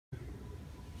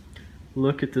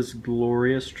Look at this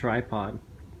glorious tripod.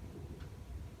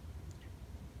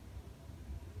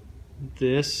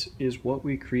 This is what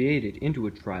we created into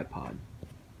a tripod.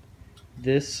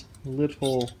 This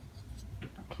little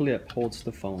clip holds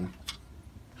the phone.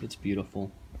 It's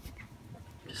beautiful.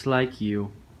 Just like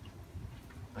you.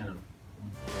 I know.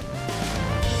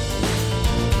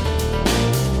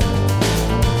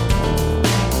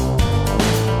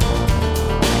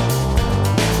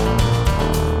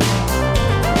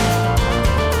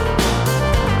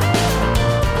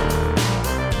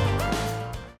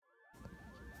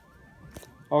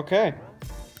 Okay.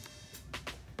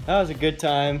 That was a good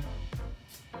time.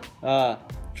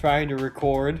 Trying to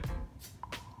record.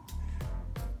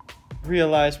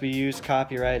 Realized we used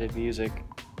copyrighted music.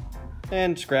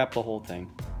 And scrapped the whole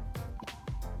thing.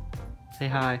 Say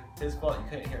hi. His fault you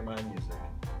couldn't hear my music.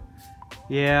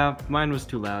 Yeah, mine was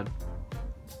too loud.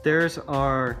 There's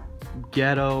our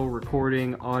ghetto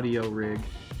recording audio rig.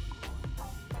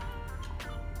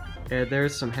 And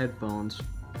there's some headphones.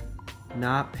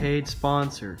 Not paid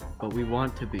sponsor, but we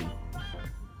want to be.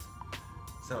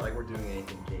 It's not like we're doing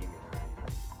anything gaming.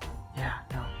 Yeah,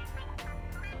 no.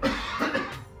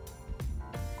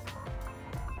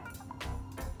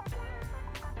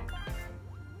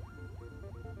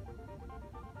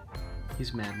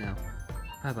 He's mad now.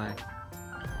 Bye-bye.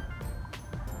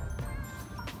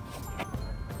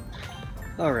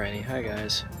 Alrighty, hi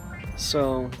guys.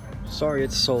 So, sorry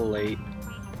it's so late.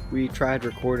 We tried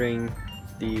recording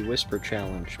the Whisper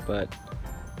Challenge, but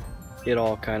it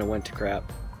all kind of went to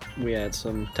crap. We had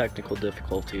some technical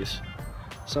difficulties,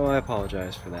 so I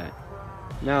apologize for that.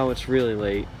 Now it's really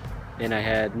late, and I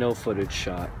had no footage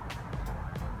shot.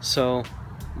 So,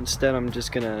 instead I'm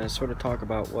just gonna sort of talk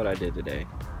about what I did today.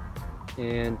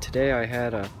 And today I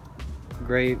had a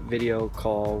great video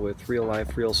call with Real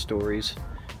Life Real Stories.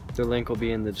 Their link will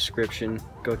be in the description.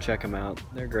 Go check them out.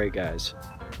 They're great guys.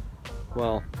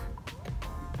 Well,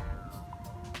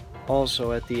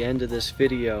 also at the end of this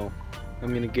video, I'm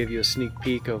going to give you a sneak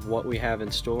peek of what we have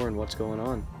in store and what's going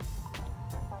on.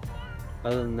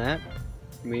 Other than that,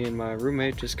 me and my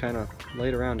roommate just kind of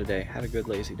laid around today. Had a good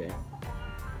lazy day.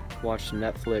 Watched some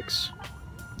Netflix.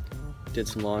 Did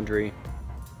some laundry.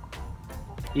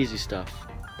 Easy stuff.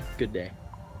 Good day.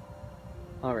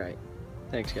 Alright.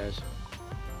 Thanks guys.